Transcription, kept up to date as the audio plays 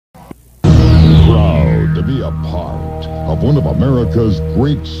be a part of one of America's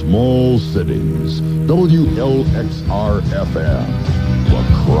great small cities. WLXR FM, La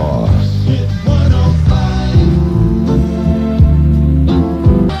Crosse. Hit 105.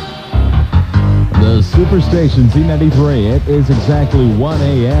 The Superstation Z93. It is exactly 1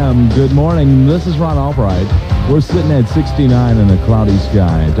 a.m. Good morning. This is Ron Albright. We're sitting at 69 in a cloudy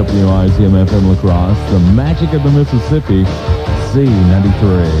sky. WIZM FM La Crosse, the magic of the Mississippi.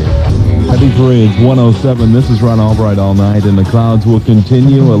 Z93. 93 is 107. This is Ron Albright all night, and the clouds will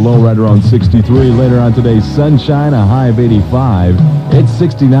continue. A low right around 63. Later on today, sunshine, a high of 85. It's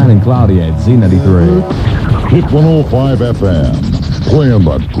 69 and cloudy at Z93. Hit 105 FM, playing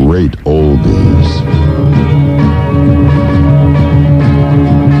the great oldies.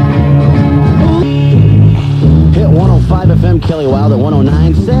 Hit 105 FM, Kelly Wild at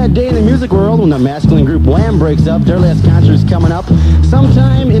 109. Sad day in the music world when the masculine group Wham breaks up. Their last concert is coming up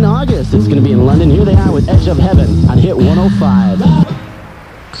sometime in August. It's going to be in London. Here they are with Edge of Heaven on Hit 105.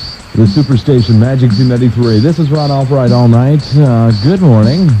 The Superstation Magic Z93. This is Ron Albright all night. Good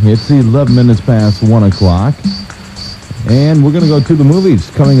morning. It's 11 minutes past 1 o'clock. And we're going to go to the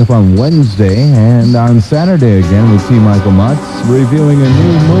movies coming up on Wednesday. And on Saturday again, we see Michael Mutz reviewing a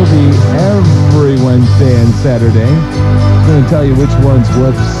new movie every Wednesday and Saturday. He's going to tell you which one's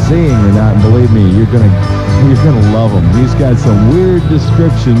worth seeing or not. And believe me, you're going to love him. He's got some weird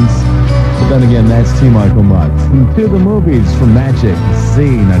descriptions. But then again, that's T. Michael Mutz. And to the movies from Magic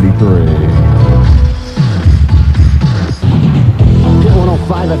Z93.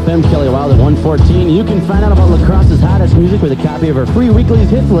 105 FM, Kelly Wild at 114. You can find out about La Crosse's hottest music with a copy of our free weekly's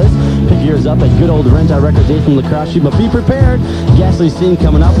hits list. Pick yours up at good old Rent Our Records Day from La Crosse. But be prepared. Ghastly Scene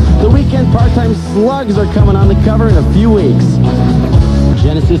coming up. The Weekend Part-Time Slugs are coming on the cover in a few weeks.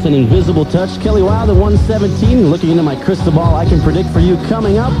 Genesis and Invisible Touch. Kelly Wild at 117. Looking into my crystal ball, I can predict for you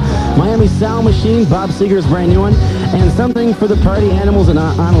coming up. Miami Sound Machine, Bob Seger's brand new one. And something for the party animals in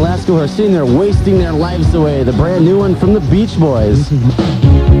Alaska who are sitting there wasting their lives away. The brand new one from the Beach Boys.